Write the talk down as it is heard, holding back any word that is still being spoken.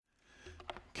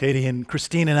Katie and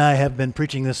Christine and I have been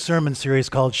preaching this sermon series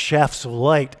called Shafts of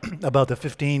Light about the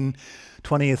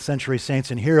 20th century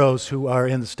saints and heroes who are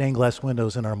in the stained glass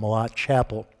windows in our Malott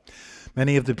Chapel.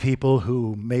 Many of the people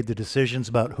who made the decisions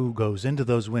about who goes into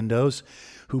those windows,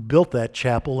 who built that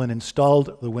chapel and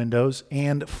installed the windows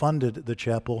and funded the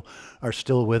chapel are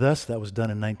still with us. That was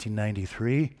done in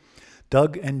 1993.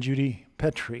 Doug and Judy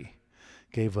Petrie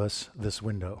gave us this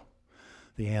window,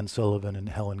 the Anne Sullivan and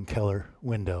Helen Keller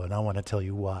window, and I want to tell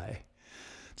you why.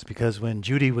 It's because when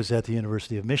Judy was at the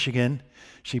University of Michigan,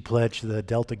 she pledged the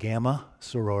Delta Gamma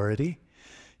sorority.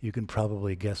 You can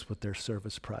probably guess what their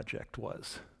service project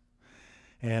was.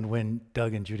 And when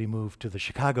Doug and Judy moved to the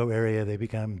Chicago area, they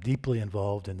became deeply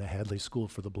involved in the Hadley School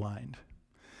for the Blind.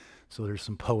 So there's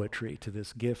some poetry to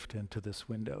this gift and to this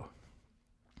window.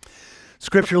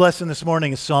 Scripture lesson this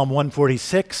morning is Psalm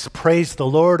 146. Praise the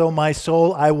Lord, O my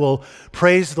soul. I will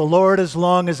praise the Lord as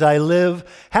long as I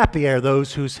live. Happy are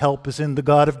those whose help is in the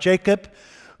God of Jacob,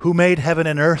 who made heaven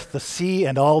and earth, the sea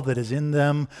and all that is in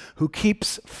them, who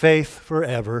keeps faith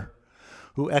forever,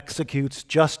 who executes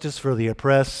justice for the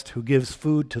oppressed, who gives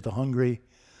food to the hungry,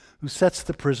 who sets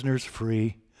the prisoners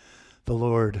free. The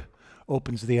Lord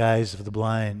opens the eyes of the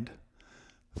blind.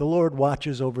 The Lord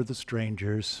watches over the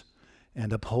strangers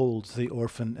and upholds the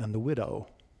orphan and the widow.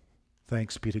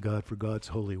 Thanks be to God for God's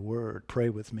holy word. Pray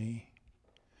with me.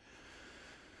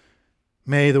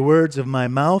 May the words of my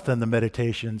mouth and the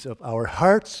meditations of our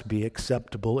hearts be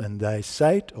acceptable in thy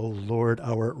sight, O Lord,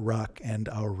 our rock and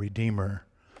our redeemer.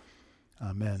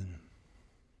 Amen.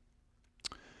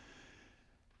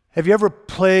 Have you ever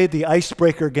played the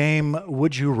icebreaker game,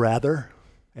 Would You Rather,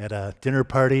 at a dinner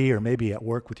party or maybe at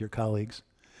work with your colleagues?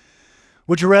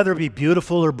 Would you rather be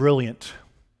beautiful or brilliant?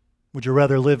 Would you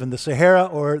rather live in the Sahara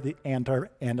or the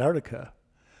Antarctica?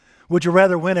 Would you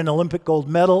rather win an Olympic gold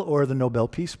medal or the Nobel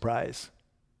Peace Prize?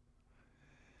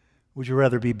 Would you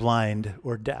rather be blind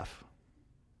or deaf?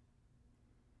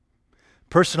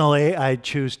 Personally, I'd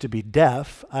choose to be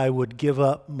deaf. I would give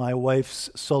up my wife's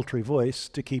sultry voice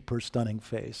to keep her stunning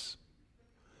face.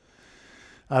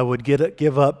 I would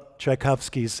give up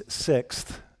Tchaikovsky's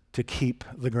Sixth to keep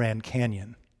the Grand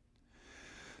Canyon.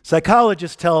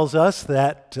 Psychologists tells us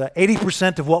that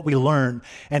 80% of what we learn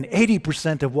and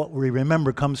 80% of what we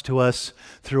remember comes to us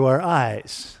through our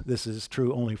eyes. This is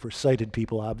true only for sighted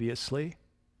people, obviously.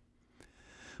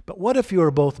 But what if you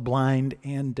are both blind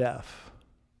and deaf?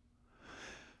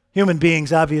 Human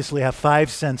beings obviously have 5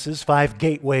 senses, 5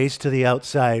 gateways to the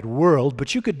outside world,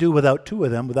 but you could do without 2 of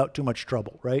them without too much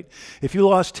trouble, right? If you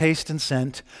lost taste and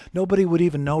scent, nobody would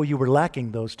even know you were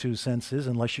lacking those 2 senses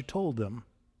unless you told them.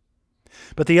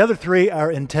 But the other 3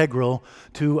 are integral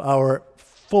to our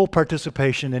full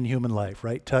participation in human life,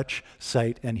 right? Touch,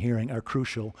 sight, and hearing are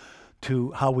crucial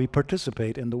to how we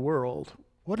participate in the world.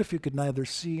 What if you could neither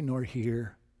see nor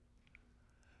hear?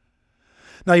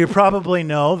 Now, you probably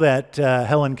know that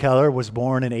Helen Keller was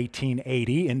born in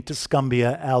 1880 in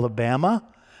Tuscumbia, Alabama.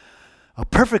 A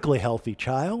perfectly healthy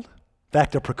child, in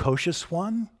fact, a precocious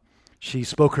one. She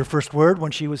spoke her first word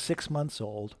when she was 6 months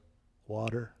old,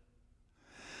 water.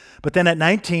 But then at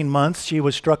 19 months, she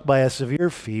was struck by a severe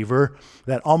fever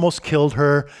that almost killed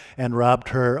her and robbed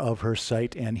her of her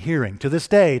sight and hearing. To this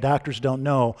day, doctors don't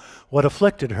know what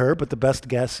afflicted her, but the best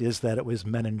guess is that it was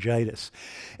meningitis.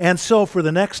 And so for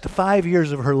the next 5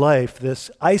 years of her life,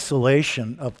 this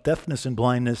isolation of deafness and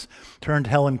blindness turned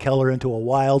Helen Keller into a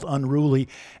wild, unruly,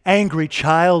 angry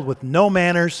child with no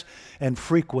manners and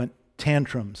frequent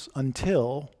tantrums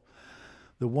until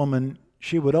the woman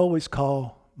she would always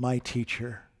call my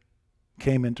teacher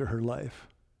came into her life.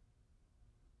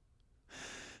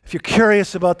 If you're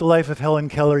curious about the life of Helen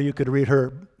Keller, you could read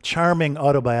her charming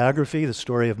autobiography, The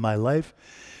Story of My Life.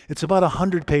 It's about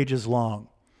 100 pages long.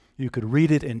 You could read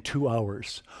it in 2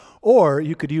 hours. Or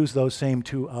you could use those same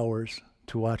 2 hours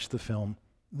to watch the film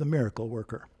The Miracle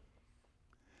Worker.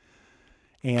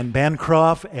 Anne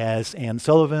Bancroft as Anne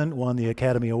Sullivan won the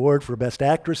Academy Award for Best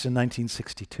Actress in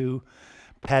 1962.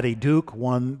 Patty Duke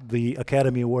won the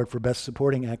Academy Award for Best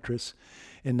Supporting Actress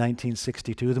in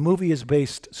 1962. The movie is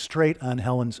based straight on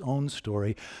Helen's own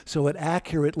story, so it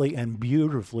accurately and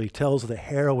beautifully tells the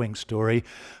harrowing story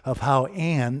of how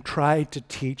Anne tried to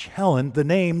teach Helen the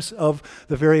names of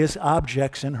the various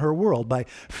objects in her world by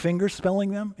finger spelling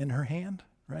them in her hand,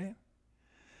 right?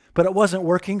 But it wasn't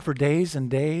working for days and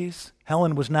days.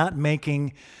 Helen was not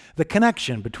making the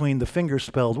connection between the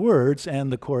finger-spelled words and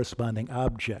the corresponding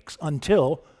objects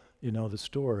until, you know the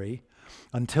story,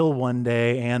 until one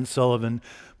day Anne Sullivan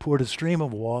poured a stream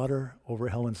of water over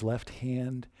Helen's left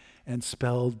hand and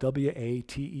spelled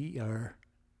W-A-T-E-R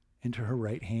into her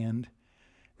right hand.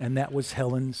 And that was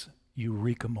Helen's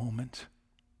eureka moment.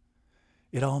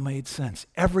 It all made sense.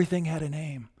 Everything had a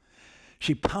name.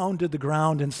 She pounded the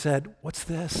ground and said, "What's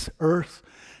this? Earth?"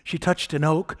 She touched an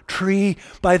oak, tree.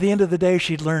 By the end of the day,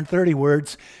 she'd learned 30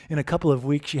 words. In a couple of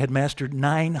weeks, she had mastered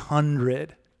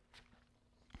 900.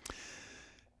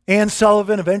 Anne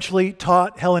Sullivan eventually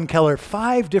taught Helen Keller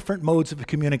 5 different modes of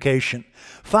communication,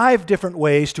 5 different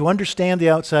ways to understand the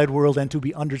outside world and to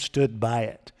be understood by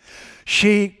it.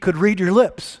 She could read your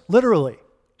lips, literally.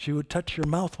 She would touch your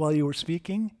mouth while you were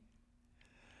speaking.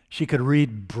 She could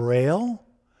read Braille.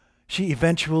 She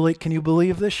eventually, can you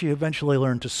believe this? She eventually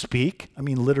learned to speak. I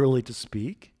mean, literally to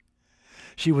speak.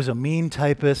 She was a mean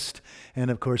typist, and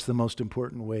of course, the most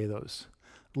important way, those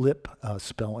lip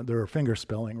spelling, or finger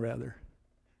spelling, rather.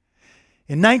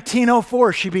 In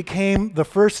 1904, she became the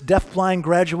first deafblind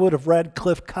graduate of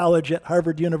Radcliffe College at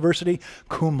Harvard University,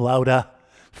 cum laude,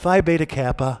 Phi Beta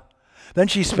Kappa. Then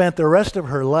she spent the rest of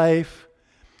her life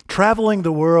traveling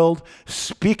the world,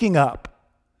 speaking up,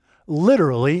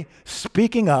 literally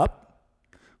speaking up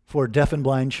for deaf and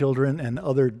blind children and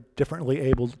other differently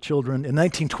abled children. In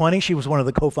 1920, she was one of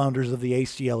the co-founders of the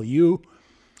ACLU.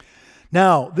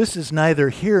 Now, this is neither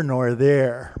here nor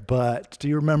there, but do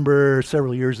you remember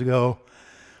several years ago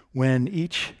when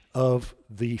each of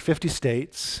the 50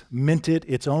 states minted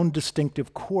its own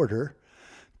distinctive quarter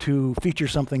to feature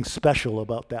something special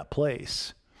about that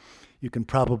place? You can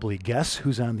probably guess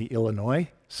who's on the Illinois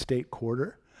state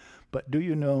quarter, but do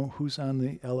you know who's on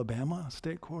the Alabama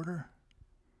state quarter?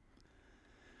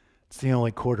 It's the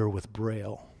only quarter with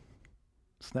Braille.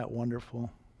 Isn't that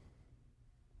wonderful?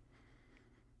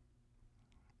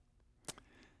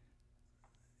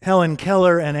 Helen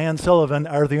Keller and Anne Sullivan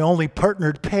are the only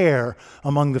partnered pair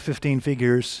among the 15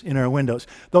 figures in our windows.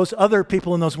 Those other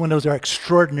people in those windows are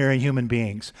extraordinary human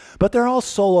beings, but they're all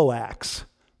solo acts.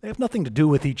 They have nothing to do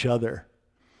with each other.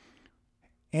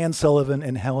 Anne Sullivan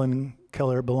and Helen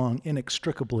Keller belong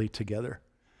inextricably together.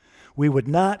 We would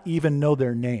not even know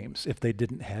their names if they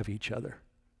didn't have each other.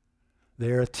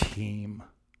 They're a team.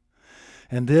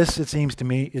 And this, it seems to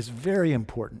me, is very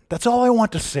important. That's all I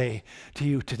want to say to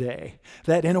you today.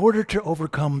 That in order to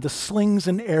overcome the slings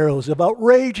and arrows of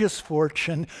outrageous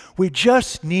fortune, we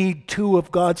just need 2 of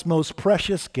God's most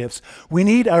precious gifts. We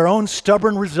need our own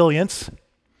stubborn resilience,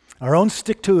 our own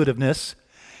stick-to-itiveness,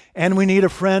 and we need a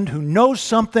friend who knows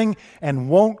something and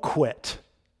won't quit.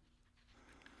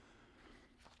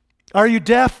 Are you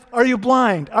deaf? Are you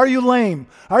blind? Are you lame?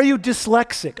 Are you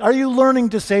dyslexic? Are you learning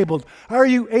disabled? Are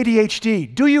you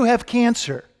ADHD? Do you have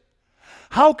cancer?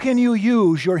 How can you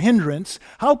use your hindrance?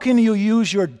 How can you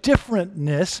use your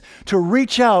differentness to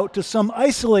reach out to some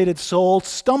isolated soul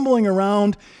stumbling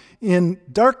around in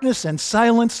darkness and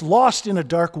silence, lost in a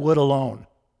dark wood alone?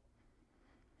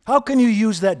 How can you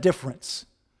use that difference?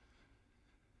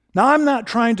 Now, I'm not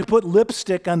trying to put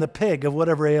lipstick on the pig of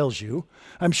whatever ails you.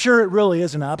 I'm sure it really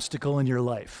is an obstacle in your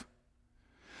life.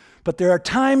 But there are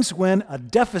times when a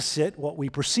deficit, what we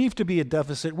perceive to be a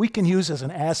deficit, we can use as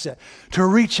an asset to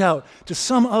reach out to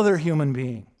some other human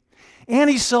being.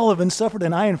 Annie Sullivan suffered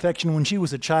an eye infection when she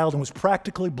was a child and was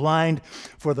practically blind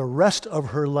for the rest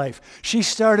of her life. She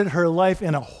started her life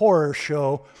in a horror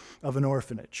show of an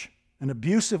orphanage, an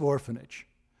abusive orphanage.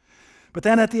 But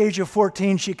then at the age of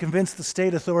 14, she convinced the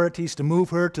state authorities to move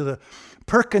her to the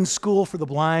Perkins School for the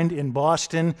Blind in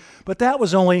Boston. But that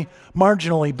was only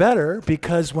marginally better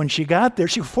because when she got there,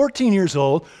 she was 14 years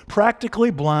old, practically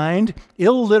blind,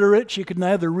 illiterate. She could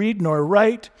neither read nor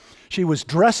write. She was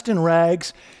dressed in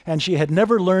rags, and she had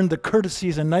never learned the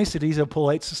courtesies and niceties of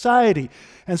polite society.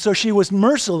 And so she was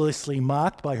mercilessly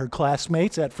mocked by her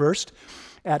classmates at first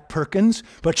at Perkins,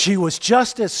 but she was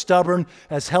just as stubborn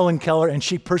as Helen Keller, and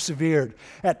she persevered.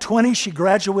 At 20, she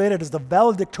graduated as the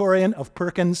valedictorian of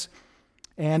Perkins,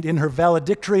 and in her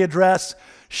valedictory address,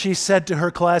 she said to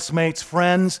her classmates,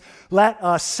 "Friends, let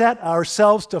us set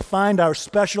ourselves to find our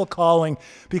special calling,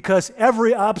 because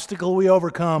every obstacle we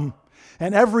overcome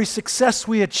and every success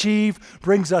we achieve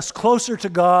brings us closer to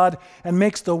God and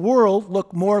makes the world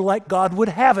look more like God would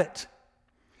have it."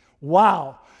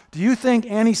 Wow. Do you think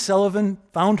Annie Sullivan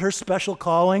found her special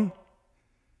calling?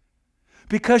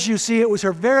 Because you see, it was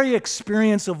her very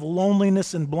experience of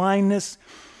loneliness and blindness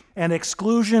and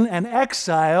exclusion and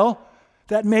exile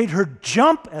that made her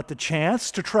jump at the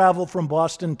chance to travel from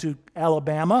Boston to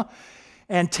Alabama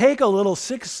and take a little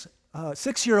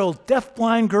six-year-old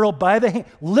deaf-blind girl by the hand,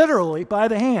 literally by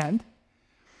the hand,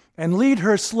 and lead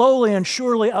her slowly and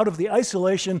surely out of the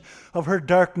isolation of her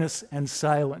darkness and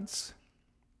silence.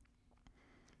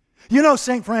 You know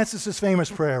St. Francis's famous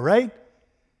prayer, right?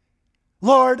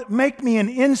 Lord, make me an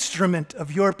instrument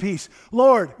of your peace.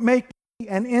 Lord, make me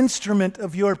an instrument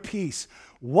of your peace.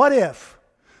 What if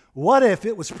What if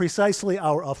it was precisely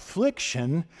our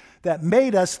affliction that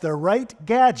made us the right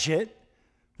gadget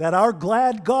that our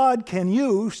glad God can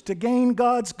use to gain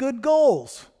God's good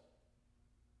goals?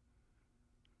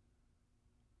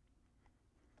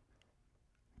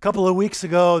 A couple of weeks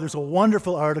ago, there's a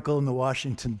wonderful article in the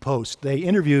Washington Post. They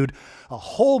interviewed a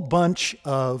whole bunch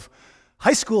of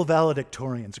high school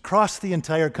valedictorians across the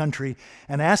entire country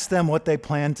and asked them what they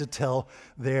planned to tell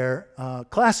their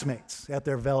classmates at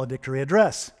their valedictory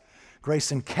address.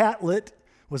 Grayson Catlett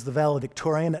was the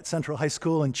valedictorian at Central High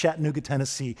School in Chattanooga,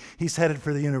 Tennessee. He's headed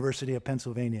for the University of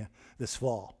Pennsylvania this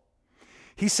fall.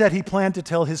 He said he planned to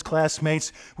tell his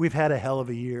classmates, "We've had a hell of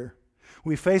a year.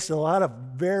 We faced a lot of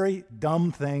very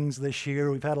dumb things this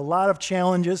year. We've had a lot of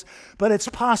challenges, but it's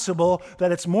possible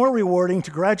that it's more rewarding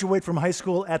to graduate from high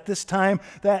school at this time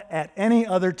than at any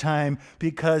other time,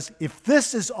 because if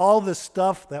this is all the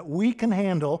stuff that we can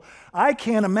handle, I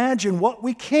can't imagine what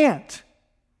we can't.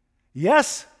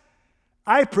 Yes,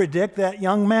 I predict that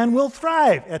young man will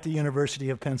thrive at the University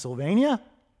of Pennsylvania."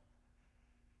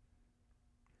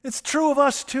 It's true of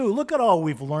us too. Look at all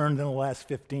we've learned in the last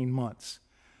 15 months.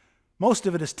 Most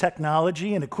of it is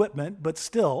technology and equipment, but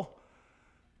still,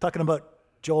 talking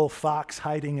about Joel Fox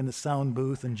hiding in the sound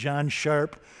booth and John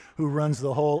Sharp, who runs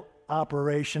the whole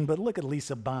operation. But look at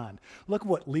Lisa Bond. Look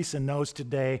what Lisa knows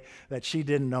today that she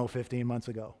didn't know 15 months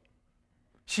ago.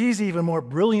 She's even more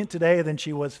brilliant today than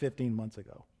she was 15 months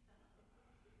ago.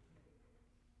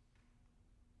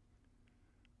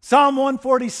 Psalm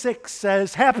 146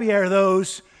 says, "Happy are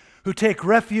those who take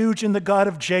refuge in the God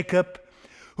of Jacob,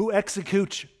 who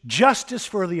executes justice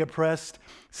for the oppressed,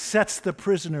 sets the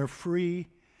prisoner free,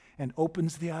 and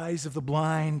opens the eyes of the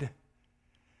blind."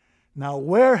 Now,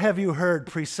 where have you heard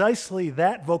precisely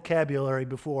that vocabulary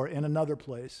before in another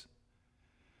place?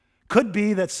 Could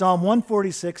be that Psalm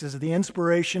 146 is the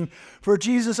inspiration for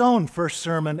Jesus' own first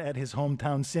sermon at his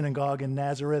hometown synagogue in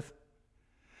Nazareth.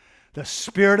 "The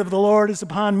Spirit of the Lord is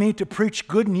upon me to preach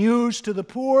good news to the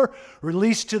poor,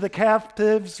 release to the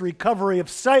captives, recovery of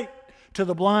sight to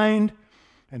the blind,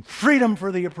 and freedom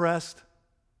for the oppressed."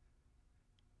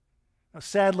 Now,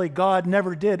 sadly, God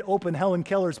never did open Helen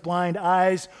Keller's blind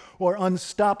eyes or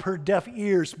unstop her deaf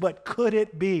ears, but could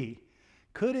it be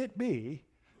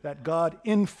that God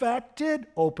in fact did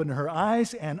open her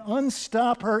eyes and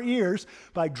unstop her ears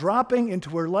by dropping into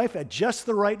her life at just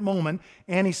the right moment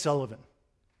Annie Sullivan,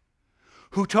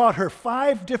 who taught her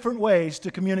 5 different ways to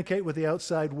communicate with the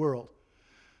outside world,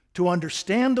 to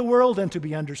understand the world and to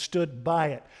be understood by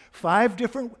it. 5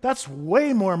 different, that's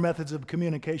way more methods of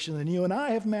communication than you and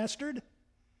I have mastered.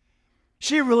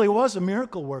 She really was a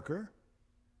miracle worker.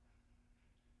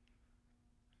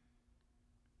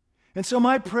 And so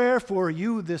my prayer for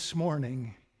you this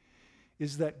morning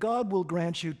is that God will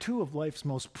grant you 2 of life's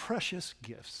most precious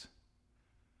gifts: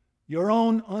 your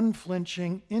own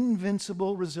unflinching,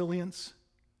 invincible resilience,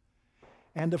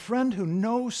 and a friend who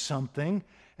knows something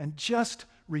and just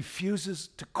refuses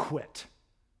to quit.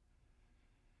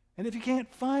 And if you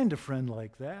can't find a friend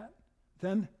like that,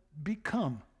 then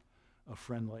become a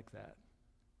friend like that.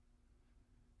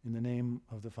 In the name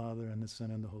of the Father, and the Son,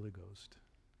 and the Holy Ghost.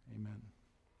 Amen.